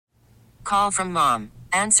Call from mom.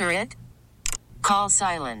 Answer it. Call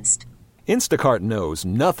silenced. Instacart knows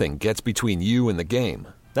nothing gets between you and the game.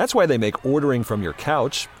 That's why they make ordering from your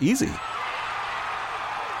couch easy.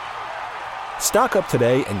 Stock up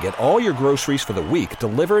today and get all your groceries for the week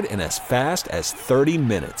delivered in as fast as 30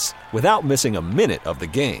 minutes without missing a minute of the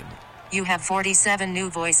game. You have 47 new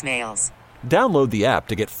voicemails. Download the app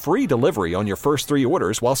to get free delivery on your first 3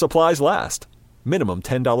 orders while supplies last. Minimum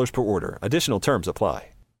 $10 per order. Additional terms apply.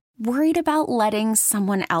 Worried about letting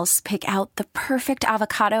someone else pick out the perfect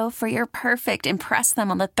avocado for your perfect impress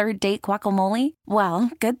them on the third date guacamole?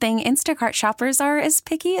 Well, good thing Instacart shoppers are as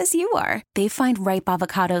picky as you are. They find ripe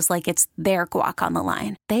avocados like it's their guac on the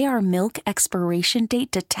line. They are milk expiration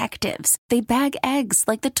date detectives. They bag eggs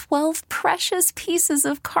like the 12 precious pieces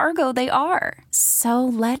of cargo they are. So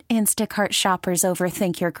let Instacart shoppers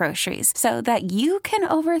overthink your groceries so that you can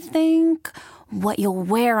overthink what you'll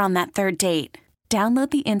wear on that third date. Download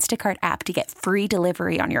the Instacart app to get free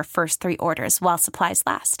delivery on your first 3 orders while supplies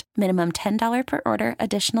last. Minimum $10 per order.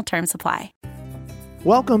 Additional terms apply.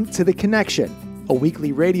 Welcome to The Connection, a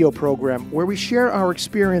weekly radio program where we share our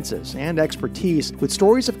experiences and expertise with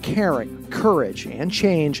stories of caring, courage, and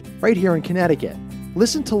change right here in Connecticut.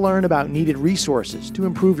 Listen to learn about needed resources to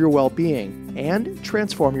improve your well-being and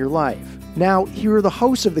transform your life. Now, here are the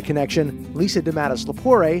hosts of The Connection, Lisa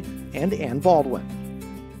DeMatteis-Lepore and Ann Baldwin.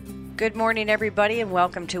 Good morning, everybody, and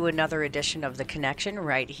welcome to another edition of The Connection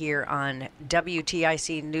right here on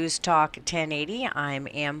WTIC News Talk 1080. I'm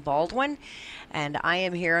Ann Baldwin, and I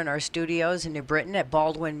am here in our studios in New Britain at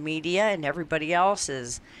Baldwin Media, and everybody else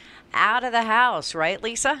is out of the house, right,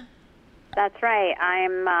 Lisa? That's right.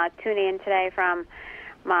 I'm tuning in today from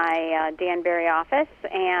my Danbury office,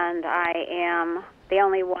 and I am the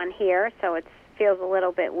only one here, so it feels a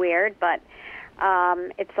little bit weird, but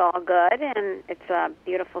it's all good, and it's a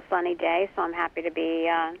beautiful sunny day, so I'm happy to be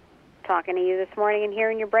talking to you this morning and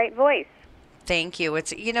hearing your bright voice. Thank you.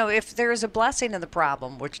 It's, you know, if there's a blessing in the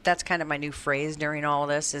problem, which that's kind of my new phrase during all of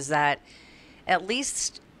this, is that at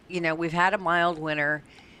least, you know, we've had a mild winter.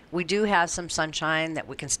 We do have some sunshine that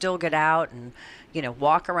we can still get out and, you know,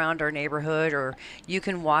 walk around our neighborhood, or you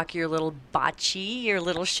can walk your little Bachi, your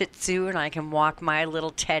little Shih Tzu, and I can walk my little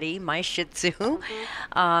Teddy, my Shih Tzu.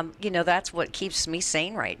 Mm-hmm. You know, that's what keeps me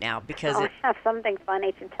sane right now because I have something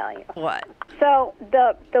funny to tell you. What? So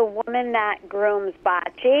the woman that grooms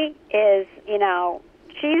Bachi is, you know,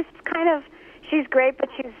 she's great, but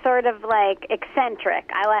she's sort of like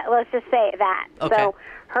eccentric. Let's just say that. Okay. So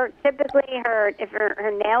if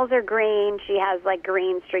her nails are green, she has like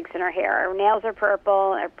green streaks in her hair. Her nails are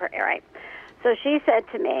purple, right? So she said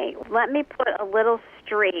to me, "Let me put a little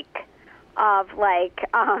streak of like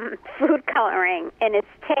food coloring in his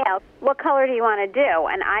tail. What color do you want to do?"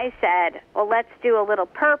 And I said, "Well, let's do a little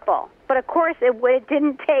purple." But of course, it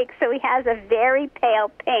didn't take. So he has a very pale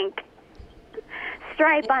pink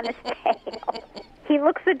stripe on his tail. He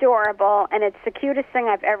looks adorable, and it's the cutest thing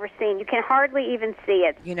I've ever seen. You can hardly even see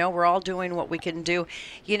it. You know, we're all doing what we can do.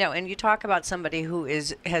 You know, and you talk about somebody who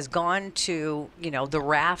has gone to, you know, the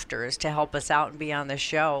rafters to help us out and be on the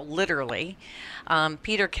show, literally.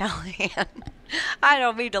 Peter Callahan. I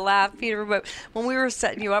don't mean to laugh, Peter, but when we were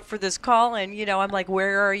setting you up for this call, and, you know, I'm like,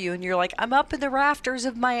 "Where are you?" And you're like, "I'm up in the rafters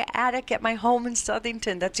of my attic at my home in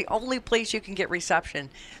Southington. That's the only place you can get reception."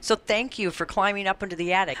 So thank you for climbing up into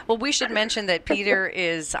the attic. Well, we should mention that Peter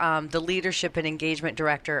is the Leadership and Engagement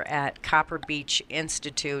Director at Copper Beech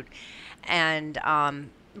Institute. And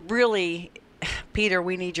really, Peter,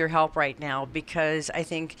 we need your help right now because I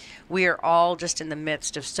think we are all just in the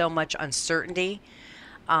midst of so much uncertainty.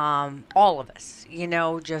 All of us, you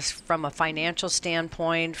know, just from a financial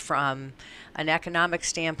standpoint, from an economic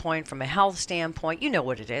standpoint, from a health standpoint, you know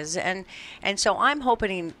what it is. And so I'm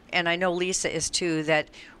hoping, and I know Lisa is too, that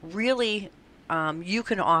really you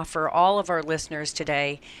can offer all of our listeners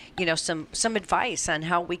today, you know, some advice on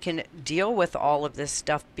how we can deal with all of this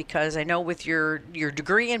stuff, because I know with your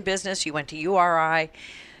degree in business, you went to URI,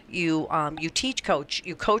 you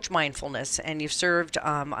coach mindfulness, and you've served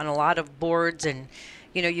on a lot of boards, and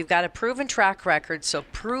you know, you've got a proven track record, so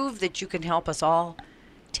prove that you can help us all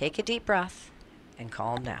take a deep breath and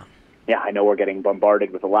calm down. Yeah, I know we're getting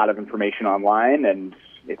bombarded with a lot of information online, and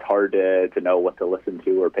it's hard to know what to listen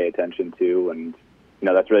to or pay attention to. And, you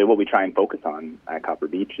know, that's really what we try and focus on at Copper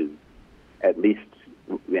Beech is at least,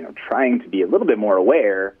 you know, trying to be a little bit more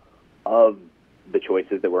aware of the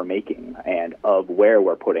choices that we're making and of where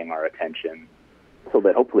we're putting our attention so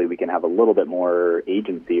that hopefully we can have a little bit more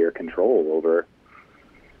agency or control over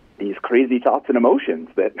these crazy thoughts and emotions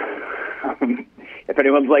that, if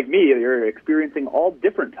anyone's like me, you're experiencing all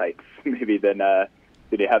different types maybe than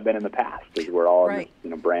they have been in the past, as we're all in this, you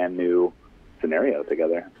know, brand new scenario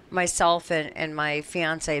together. Myself and my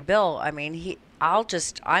fiance Bill, I mean,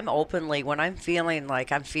 I'm openly, when I'm feeling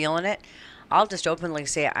like I'm feeling it, I'll just openly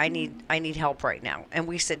say I need help right now, and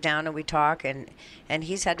we sit down and we talk, and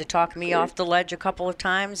he's had to talk me off the ledge a couple of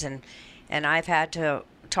times, and I've had to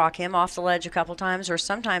talk him off the ledge a couple of times, or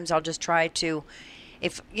sometimes I'll just try to,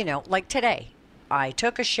 if like today, I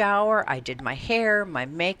took a shower, I did my hair, my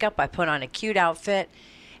makeup, I put on a cute outfit,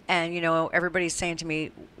 and everybody's saying to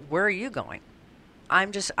me, "Where are you going?"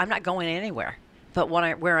 I'm not going anywhere. But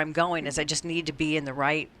where I'm going is I just need to be in the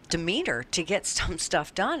right demeanor to get some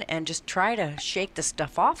stuff done and just try to shake the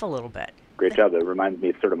stuff off a little bit. Great job. That reminds me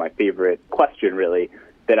of sort of my favorite question, really,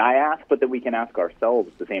 that I ask, but that we can ask ourselves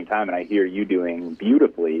at the same time, and I hear you doing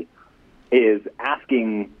beautifully, is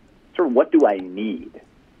asking sort of, what do I need?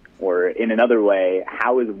 Or in another way,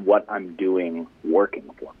 how is what I'm doing working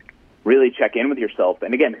for me? Really check in with yourself,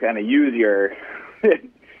 and again, kind of use your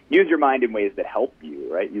mind in ways that help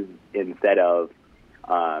you, right? Instead of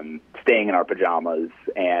staying in our pajamas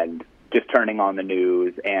and just turning on the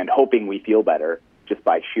news and hoping we feel better just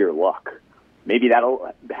by sheer luck. Maybe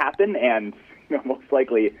that'll happen, and most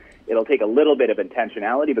likely it'll take a little bit of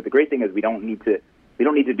intentionality. But the great thing is we don't need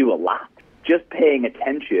to do a lot. Just paying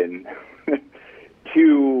attention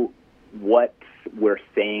to what we're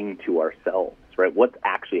saying to ourselves, right? What's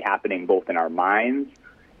actually happening both in our minds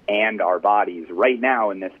and our bodies right now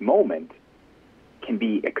in this moment can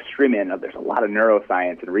be extreme. There's a lot of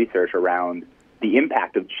neuroscience and research around the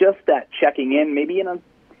impact of just that checking in, maybe in a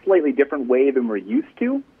slightly different way than we're used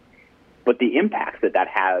to, but the impacts that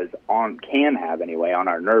can have anyway, on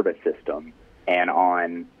our nervous system and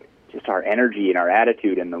on just our energy and our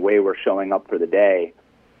attitude and the way we're showing up for the day.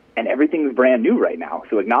 And everything's brand new right now.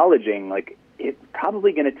 So acknowledging, it's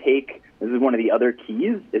probably going to take, this is one of the other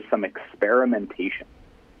keys, is some experimentation.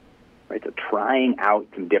 Right, so trying out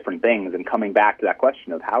some different things and coming back to that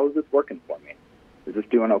question of, how is this working for me? Is this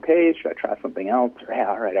doing okay? Should I try something else? Or,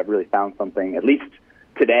 all right, I've really found something, at least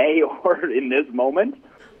today or in this moment.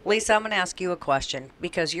 Lisa, I'm going to ask you a question,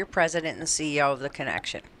 because you're president and CEO of The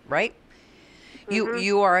Connection, right? Mm-hmm.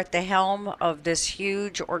 You are at the helm of this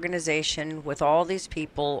huge organization with all these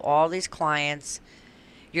people, all these clients.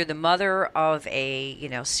 You're the mother of a,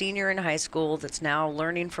 senior in high school that's now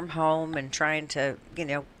learning from home and trying to,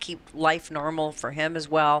 keep life normal for him as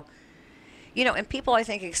well. And people, I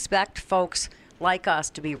think, expect folks like us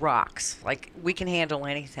to be rocks, like we can handle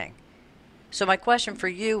anything. So my question for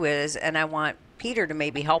you is, and I want Peter to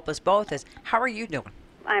maybe help us both, is how are you doing?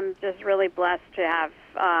 I'm just really blessed to have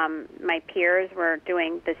my peers. We're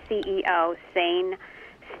doing the CEO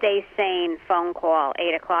Stay Sane phone call,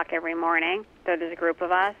 8 o'clock every morning. So there's a group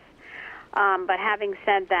of us. But having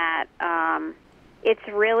said that, it's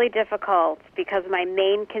really difficult because my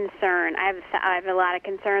main concern, I have a lot of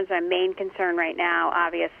concerns. My main concern right now,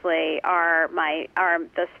 obviously, are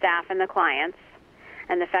the staff and the clients,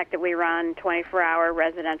 and the fact that we run 24-hour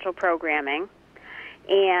residential programming.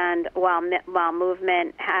 And while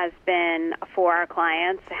movement has been, for our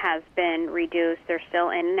clients, has been reduced, they're still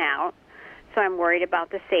in and out. So I'm worried about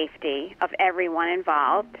the safety of everyone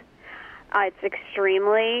involved. It's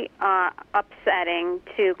extremely upsetting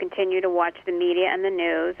to continue to watch the media and the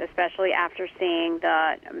news, especially after seeing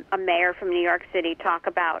a mayor from New York City talk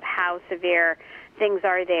about how severe things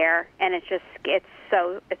are there, and it's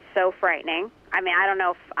so frightening. I mean, I don't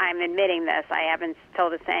know if I'm admitting this. I haven't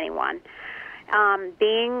told this to anyone.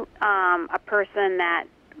 Being a person that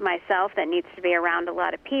needs to be around a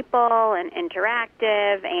lot of people and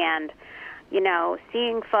interactive and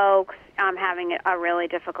seeing folks, I'm having a really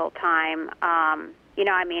difficult time. I'm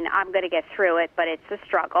going to get through it, but it's a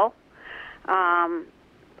struggle.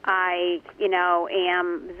 I,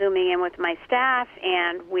 am Zooming in with my staff,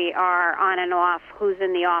 and we are on and off who's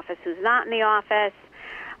in the office, who's not in the office,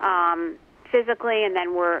 physically, and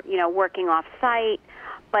then we're, working off-site.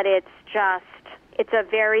 But it's a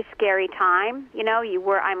very scary time.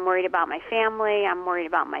 I'm worried about my family. I'm worried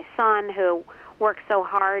about my son, who worked so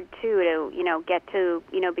hard to get to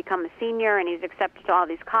become a senior, and he's accepted to all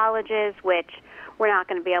these colleges, which we're not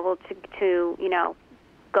going to be able to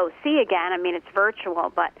go see again. I mean, it's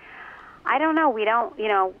virtual, but I don't know.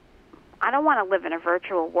 I don't want to live in a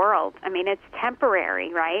virtual world. I mean, it's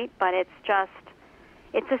temporary, right? But it's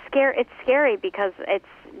scary because it's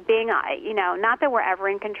being, not that we're ever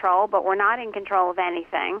in control, but we're not in control of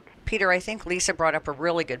anything. Peter, I think Lisa brought up a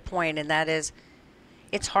really good point, and that is,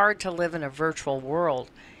 it's hard to live in a virtual world.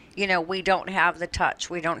 We don't have the touch,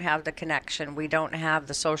 we don't have the connection, we don't have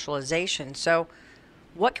the socialization. So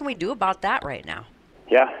what can we do about that right now?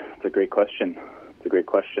 Yeah, it's a great question.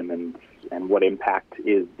 And what impact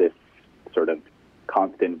is this sort of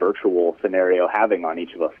constant virtual scenario having on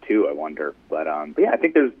each of us too, I wonder. But yeah, I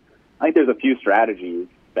think there's a few strategies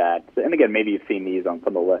that, and again, maybe you've seen these on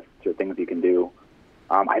some of the lists or things you can do.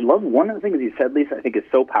 I love one of the things you said, Lisa, I think is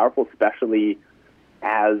so powerful, especially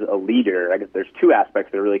as a leader. I guess there's two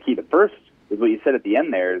aspects that are really key. The first is what you said at the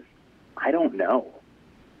end there is, I don't know.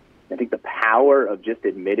 I think the power of just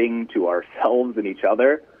admitting to ourselves and each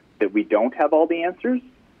other that we don't have all the answers.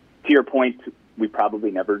 To your point, we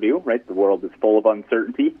probably never do, right? The world is full of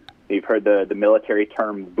uncertainty. You've heard the military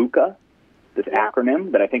term VUCA, this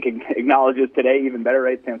acronym that I think acknowledges today even better,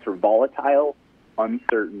 right? It stands for volatile,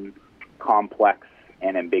 uncertain, complex,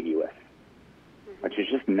 and ambiguous, which is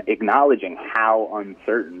just acknowledging how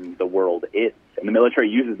uncertain the world is. And the military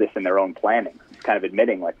uses this in their own planning. It's kind of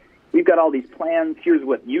admitting, like, we've got all these plans, here's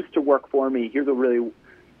what used to work for me, here's what really,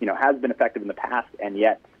 has been effective in the past, and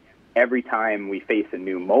yet every time we face a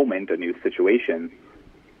new moment, a new situation,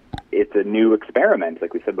 it's a new experiment,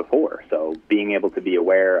 like we said before. So being able to be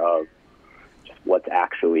aware of just what's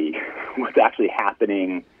actually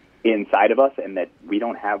happening inside of us, and that we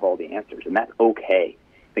don't have all the answers, and that's okay.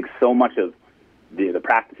 I think so much of the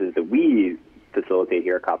practices that we facilitate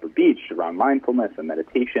here at Copper Beach around mindfulness and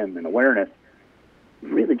meditation and awareness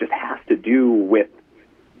really just has to do with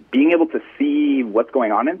being able to see what's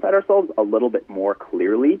going on inside ourselves a little bit more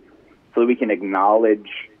clearly, so that we can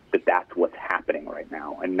acknowledge that that's what's happening right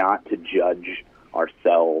now, and not to judge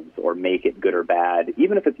ourselves or make it good or bad,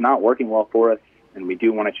 even if it's not working well for us and we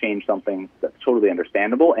do want to change something. That's totally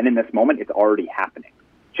understandable. And in this moment, it's already happening.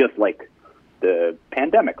 Just like the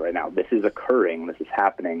pandemic right now. This is occurring. This is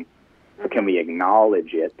happening. So can we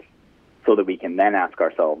acknowledge it so that we can then ask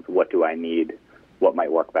ourselves, what do I need? What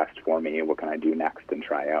might work best for me? What can I do next and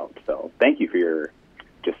try out? So thank you for your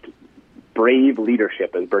just brave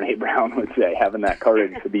leadership, as Brene Brown would say, having that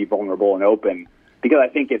courage to be vulnerable and open, because I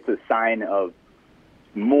think it's a sign of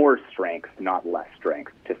more strength, not less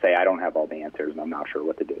strength, to say I don't have all the answers and I'm not sure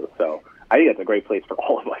what to do. So I think that's a great place for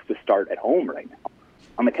all of us to start at home right now.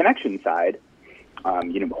 On the connection side,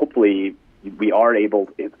 hopefully we are able,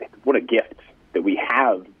 what a gift that we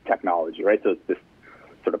have technology, right? So it's this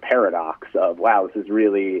sort of paradox of, wow, this is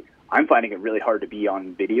really, I'm finding it really hard to be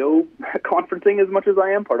on video conferencing as much as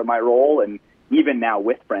I am, part of my role, and even now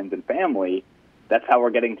with friends and family, that's how we're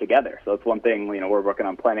getting together. So it's one thing, we're working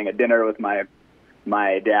on planning a dinner with my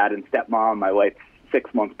dad and stepmom. My wife's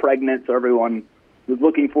 6 months pregnant, so everyone was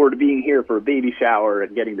looking forward to being here for a baby shower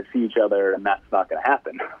and getting to see each other, and that's not going to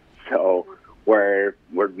happen. So we're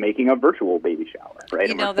making a virtual baby shower, right?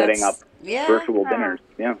 And we're setting up virtual dinners.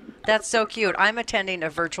 Yeah, that's so cute. I'm attending a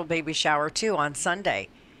virtual baby shower too on Sunday,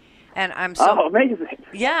 and I'm so amazing.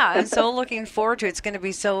 Yeah, I'm so looking forward to it. It's going to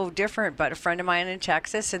be so different. But a friend of mine in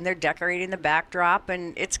Texas, and they're decorating the backdrop,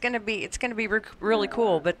 and it's going to be really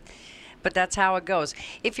cool. But that's how it goes.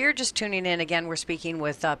 If you're just tuning in, again, we're speaking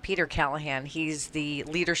with Peter Callahan. He's the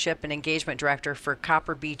Leadership and Engagement Director for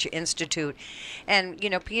Copper Beach Institute. And,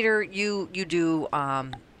 Peter, you do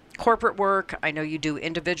corporate work. I know you do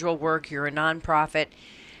individual work. You're a nonprofit.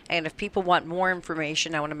 And if people want more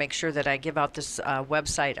information, I want to make sure that I give out this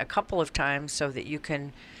website a couple of times so that you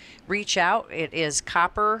can reach out. It is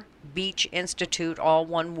Copper Beach Institute, all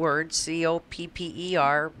one word,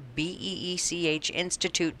 COPPERBEECH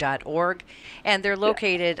Institute.org. And they're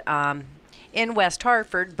located in West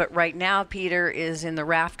Hartford, but right now Peter is in the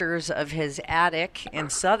rafters of his attic in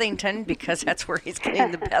Southington because that's where he's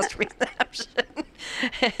getting the best reception.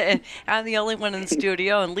 I'm the only one in the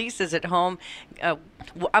studio, and Lisa's at home. I'm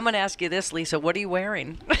going to ask you this, Lisa. What are you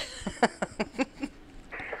wearing?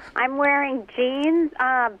 I'm wearing jeans,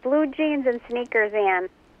 blue jeans and sneakers, Ann.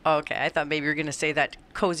 Okay, I thought maybe you were going to say that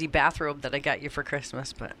cozy bathrobe that I got you for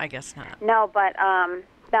Christmas, but I guess not. No, but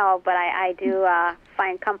I do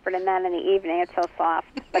find comfort in that in the evening. It's so soft.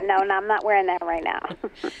 But no, I'm not wearing that right now.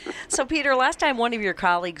 So, Peter, last time one of your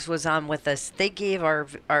colleagues was on with us, they gave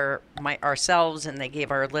ourselves and they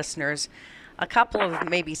gave our listeners a couple of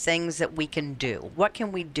maybe things that we can do. What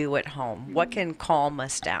can we do at home? What can calm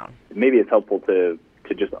us down? Maybe it's helpful to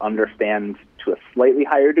just understand to a slightly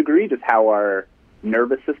higher degree just how our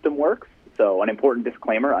nervous system works. So an important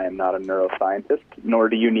disclaimer, I am not a neuroscientist, nor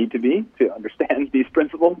do you need to be to understand these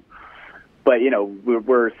principles. But,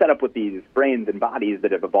 we're set up with these brains and bodies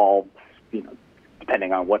that have evolved,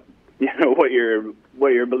 depending on what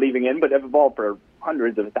you're believing in, but have evolved for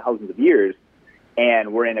hundreds of thousands of years.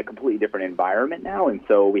 And we're in a completely different environment now. And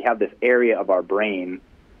so we have this area of our brain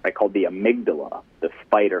called the amygdala, the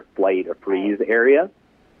fight or flight or freeze area,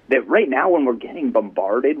 that right now when we're getting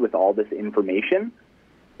bombarded with all this information,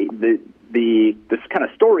 this kind of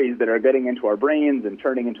stories that are getting into our brains and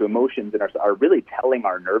turning into emotions are really telling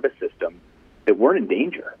our nervous system that we're in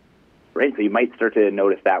danger, right? So you might start to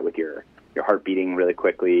notice that with your heart beating really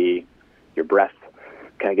quickly, your breath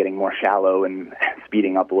kind of getting more shallow and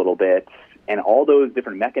speeding up a little bit, and all those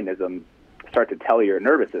different mechanisms start to tell your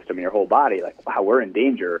nervous system and your whole body, like, wow, we're in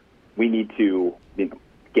danger. We need to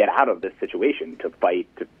get out of this situation, to fight,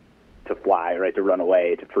 to fly, right, to run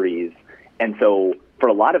away, to freeze. And so for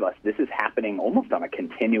a lot of us, this is happening almost on a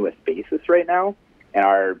continuous basis right now, and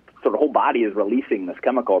our sort of whole body is releasing this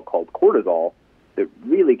chemical called cortisol that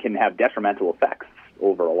really can have detrimental effects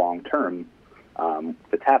over a long term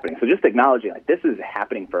that's happening. So just acknowledging, like, this is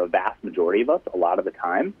happening for a vast majority of us a lot of the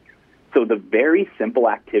time. So the very simple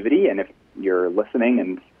activity, and if you're listening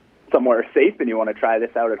and somewhere safe and you want to try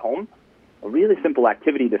this out at home, a really simple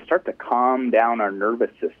activity to start to calm down our nervous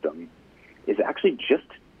system is actually just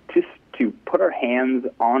to put our hands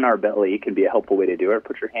on our belly. Can be a helpful way to do it.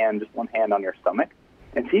 Put your hand, just one hand on your stomach,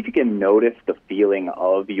 and see if you can notice the feeling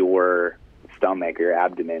of your stomach, your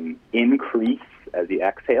abdomen, increase as you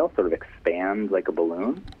exhale, sort of expand like a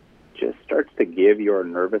balloon. Just starts to give your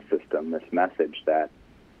nervous system this message that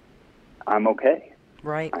I'm okay.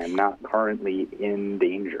 Right. I'm not currently in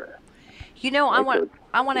danger. You know, I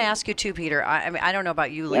want to ask you too, Peter. I mean, I don't know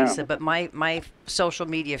about you, Lisa, but my social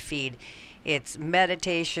media feed, it's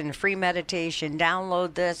meditation, free meditation,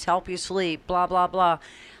 download this, help you sleep, blah, blah, blah.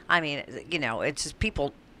 I mean, you know, it's just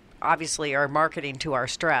people obviously are marketing to our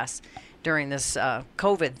stress during this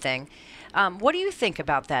COVID thing. What do you think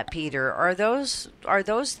about that, Peter? Are those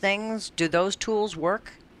things, do those tools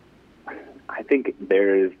work? I think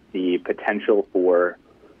there's the potential for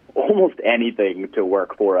almost anything to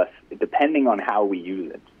work for us, depending on how we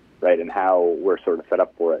use it, right, and how we're sort of set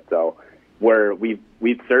up for it. So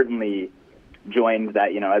we've certainly joined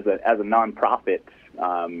that, you know, as a nonprofit,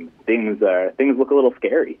 things look a little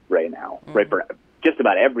scary right now, right, for just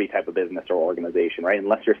about every type of business or organization, right?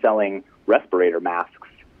 Unless you're selling respirator masks,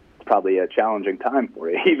 it's probably a challenging time for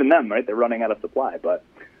you. Even them, right? They're running out of supply, but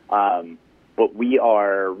we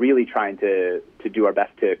are really trying to do our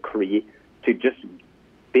best to just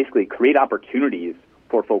basically create opportunities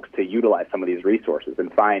for folks to utilize some of these resources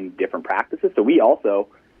and find different practices. So we also,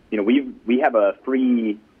 you know, we have a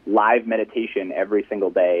free live meditation every single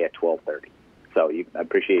day at 12:30. So I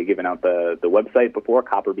appreciate you giving out the website before,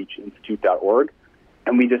 copperbeachinstitute.org.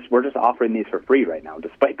 And we're just offering these for free right now,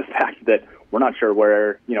 despite the fact that we're not sure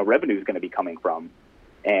where, you know, revenue is going to be coming from.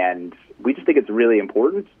 And we just think it's really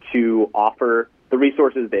important to offer the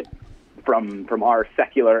resources that from our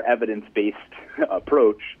secular evidence-based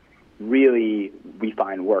approach really we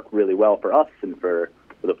find work really well for us and for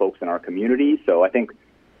the folks in our community. So I think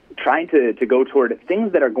trying to go toward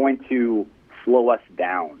things that are going to slow us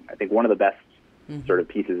down. I think one of the best sort of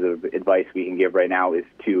pieces of advice we can give right now is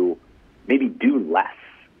to maybe do less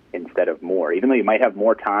instead of more. Even though you might have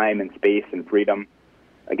more time and space and freedom,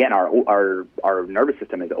 again, our nervous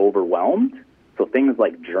system is overwhelmed. So things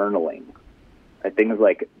like journaling, things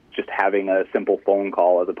like just having a simple phone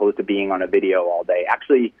call as opposed to being on a video all day.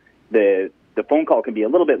 Actually, the phone call can be a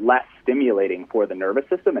little bit less stimulating for the nervous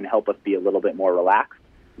system and help us be a little bit more relaxed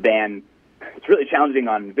than it's really challenging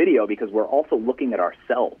on video because we're also looking at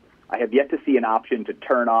ourselves. I have yet to see an option to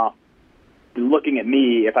turn off looking at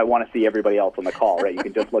me if I want to see everybody else on the call, right? You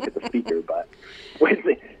can just look at the speaker, but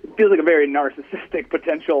it feels like a very narcissistic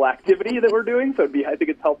potential activity that we're doing. So I think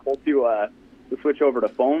it's helpful to switch over to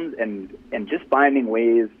phones and just finding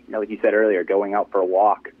ways, you know, like you said earlier, going out for a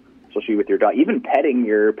walk, especially with your dog, even petting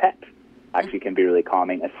your pet actually can be really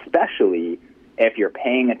calming, especially if you're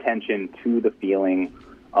paying attention to the feeling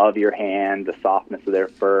of your hand, the softness of their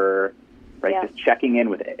fur, right? Yeah. Just checking in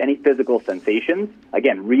with any physical sensations,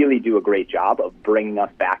 again, really do a great job of bringing us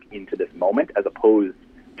back into this moment as opposed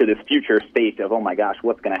to this future state of, oh my gosh,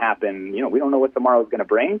 what's going to happen? You know, we don't know what tomorrow is going to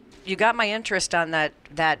bring. You got my interest on that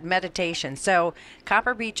meditation. So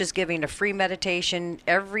Copper Beach is giving a free meditation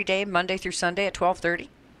every day, Monday through Sunday at 12:30?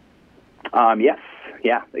 Yes.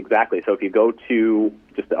 Yeah, exactly. So if you go to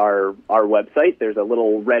just our website, there's a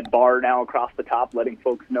little red bar now across the top letting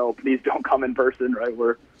folks know, please don't come in person, right?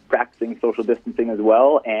 We're practicing social distancing as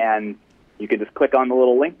well. And you can just click on the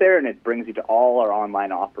little link there and it brings you to all our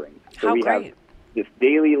online offerings. So How we great. have this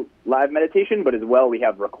daily live meditation, but as well we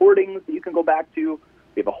have recordings that you can go back to.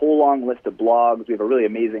 We have a whole long list of blogs. We have a really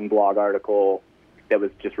amazing blog article that was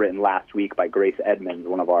just written last week by Grace Edmonds,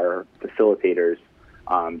 one of our facilitators,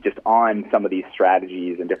 just on some of these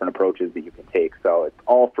strategies and different approaches that you can take. So it's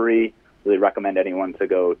all free. Really recommend anyone to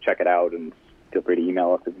go check it out, and feel free to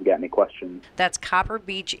email us if you've got any questions. That's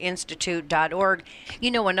copperbeachinstitute.org.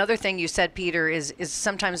 You know, another thing you said, Peter, is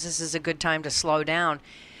sometimes this is a good time to slow down.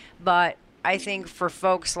 But I think for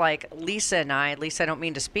folks like Lisa and I, at least I don't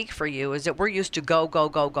mean to speak for you, is that we're used to go, go,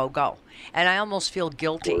 go, go, go. And I almost feel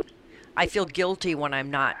guilty. I feel guilty when I'm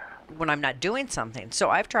not doing something. So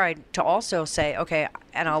I've tried to also say, okay,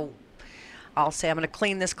 and I'll say I'm going to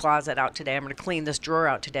clean this closet out today. I'm going to clean this drawer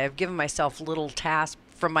out today. I've given myself little tasks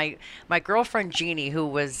from my girlfriend Jeannie, who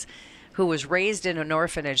was raised in an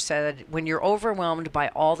orphanage, said when you're overwhelmed by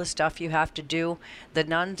all the stuff you have to do, the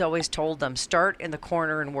nuns always told them, start in the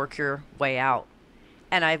corner and work your way out.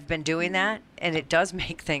 And I've been doing that, and it does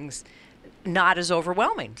make things not as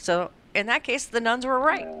overwhelming. So in that case, the nuns were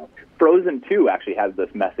right. Frozen 2 actually has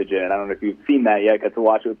this message in it. I don't know if you've seen that yet. I got to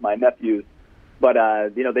watch it with my nephews. But,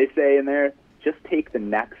 they say in there, just take the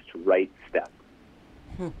next right step.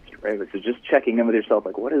 Right? So just checking in with yourself,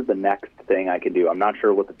 like, what is the next thing I can do? I'm not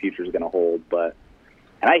sure what the future is going to hold, and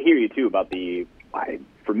I hear you too about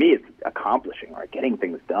for me, it's accomplishing, right? Getting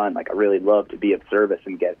things done. Like, I really love to be of service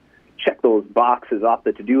and check those boxes off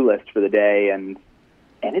the to-do list for the day, and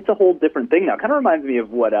it's a whole different thing now. It kind of reminds me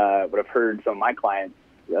of what I've heard some of my clients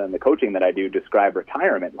in the coaching that I do describe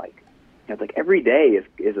retirement like. It's like every day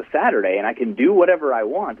is a Saturday, and I can do whatever I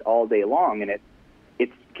want all day long, and it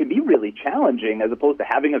can be really challenging as opposed to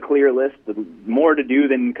having a clear list with more to do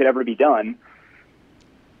than could ever be done.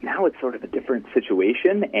 Now it's sort of a different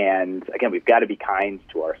situation, and again, we've got to be kind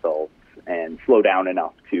to ourselves and slow down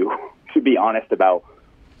enough to be honest about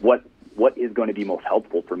what is going to be most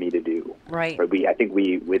helpful for me to do. Right. I think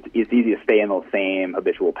it's easy to stay in those same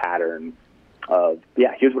habitual patterns of,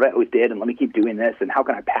 here's what I always did, and let me keep doing this, and how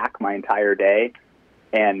can I pack my entire day?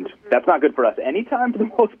 And that's not good for us anytime for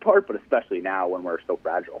the most part, but especially now when we're so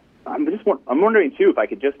fragile. I'm wondering too if I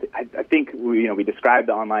could I think we described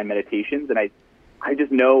the online meditations, and I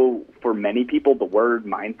just know for many people the word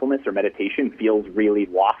mindfulness or meditation feels really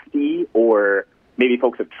lofty, or maybe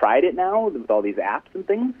folks have tried it now with all these apps and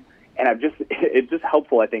things. And it's just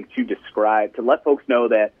helpful, I think, to let folks know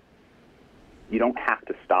that you don't have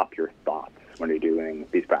to stop your thoughts when you're doing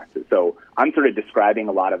these practices. So I'm sort of describing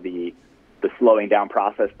a lot of the slowing down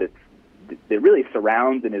process that really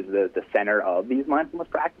surrounds and is the center of these mindfulness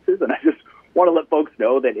practices. And I just want to let folks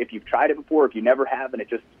know that if you've tried it before, if you never have, and it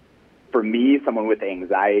just, for me, someone with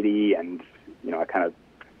anxiety, and I kind of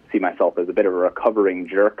see myself as a bit of a recovering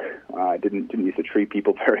jerk. I didn't used to treat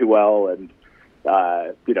people very well, and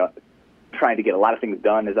trying to get a lot of things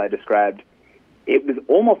done, as I described. It was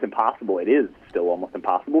almost impossible. It is still almost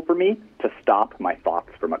impossible for me to stop my thoughts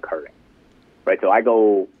from occurring. Right. So I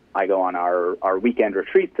go on our weekend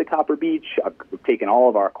retreats at Copper Beach. I've taken all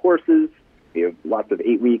of our courses. We have lots of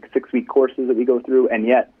 8-week, 6-week courses that we go through, and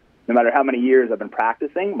yet, no matter how many years I've been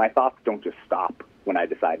practicing, my thoughts don't just stop when I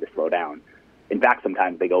decide to slow down. In fact,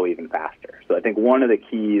 sometimes they go even faster. So I think one of the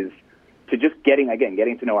keys to just getting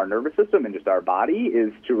to know our nervous system and just our body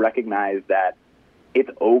is to recognize that it's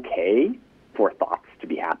okay for thoughts to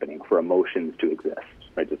be happening, for emotions to exist,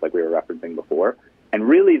 right? Just like we were referencing before. And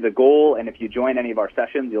really the goal, and if you join any of our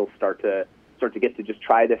sessions, you'll start to get to just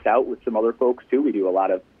try this out with some other folks too. We do a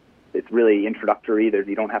lot of, it's really introductory.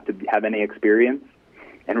 You don't have to have any experience.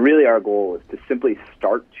 And really our goal is to simply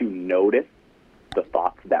start to notice the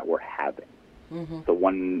thoughts that we're having. Mm-hmm. So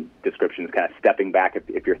one description is kind of stepping back.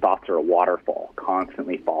 If your thoughts are a waterfall,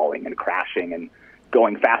 constantly falling and crashing and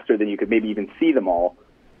going faster than you could maybe even see them all,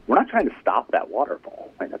 we're not trying to stop that waterfall.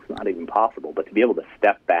 Right? That's not even possible. But to be able to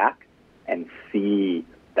step back and see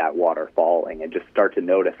that water falling and just start to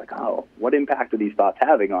notice, like, oh, what impact are these thoughts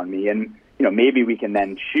having on me? And maybe we can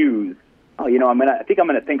then choose, I think I'm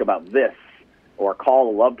gonna think about this, or call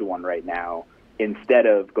a loved one right now, instead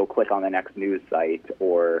of go click on the next news site,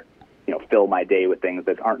 or fill my day with things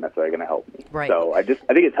that aren't necessarily going to help me. Right. So I think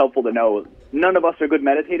it's helpful to know none of us are good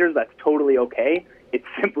meditators. That's totally okay. It's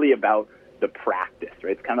simply about the practice,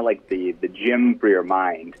 right? It's kind of like the gym for your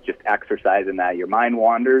mind, just exercising that. Your mind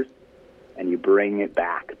wanders, and you bring it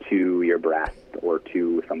back to your breath or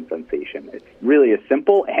to some sensation. It's really as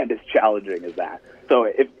simple and as challenging as that. So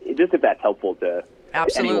if that's helpful to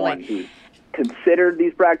anyone who's considered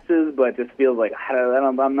these practices but just feels like,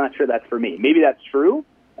 I'm not sure that's for me. Maybe that's true,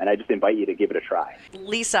 and I just invite you to give it a try.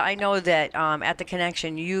 Lisa, I know that at The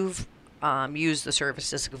Connection, you've used the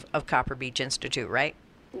services of Copper Beach Institute, right?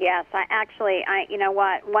 Yes, you know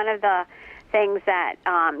what? One of the things that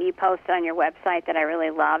you post on your website that I really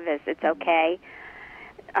love is it's okay.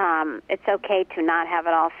 It's okay to not have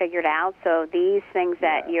it all figured out. So these things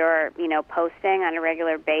that you're, posting on a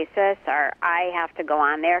regular basis I have to go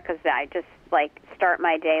on there because I just start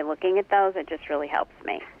my day looking at those. It just really helps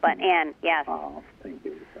me. But Ann, yes. Oh, thank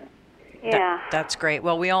you. Yeah. That's great.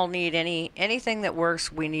 Well, we all need anything that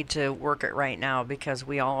works. We need to work it right now because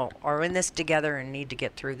we all are in this together and need to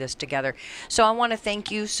get through this together. So I want to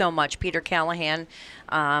thank you so much, Peter Callahan.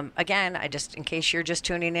 Again, in case you're just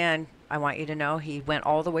tuning in, I want you to know he went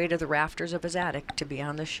all the way to the rafters of his attic to be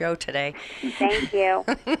on the show today. Thank you.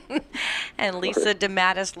 And Lisa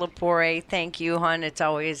DeMattis Lepore, thank you, hon. It's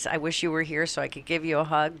always, I wish you were here so I could give you a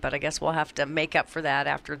hug, but I guess we'll have to make up for that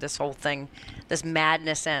after this whole thing, this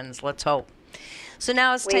madness ends. Let's hope. So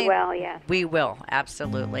now it's time. We will, yes. We will,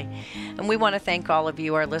 absolutely. And we want to thank all of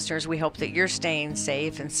you, our listeners. We hope that you're staying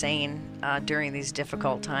safe and sane during these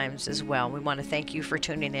difficult times as well. We want to thank you for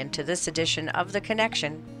tuning in to this edition of The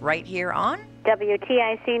Connection right here on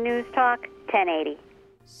WTIC News Talk 1080.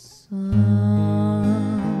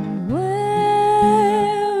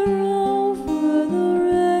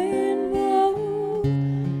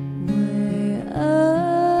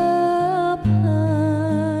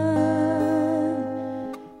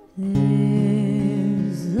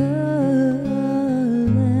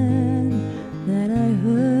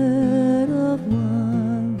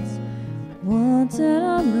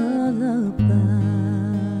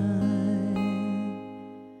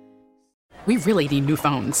 We really need new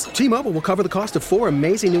phones. T-Mobile will cover the cost of 4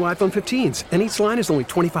 amazing new iPhone 15s, and each line is only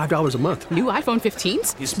 $25 a month. New iPhone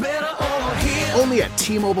 15s? It's better over here. Only at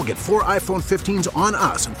T-Mobile, get 4 iPhone 15s on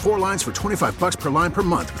us and 4 lines for $25 per line per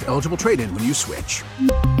month with eligible trade-in when you switch.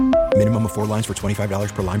 Minimum of 4 lines for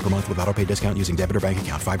 $25 per line per month with autopay discount using debit or bank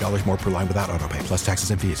account. $5 more per line without autopay, plus taxes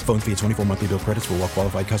and fees. Phone fee at 24 monthly bill credits for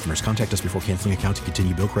well-qualified customers. Contact us before canceling account to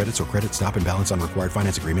continue bill credits or credit stop and balance on required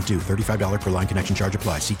finance agreement due. $35 per line connection charge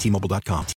applies. See T-Mobile.com.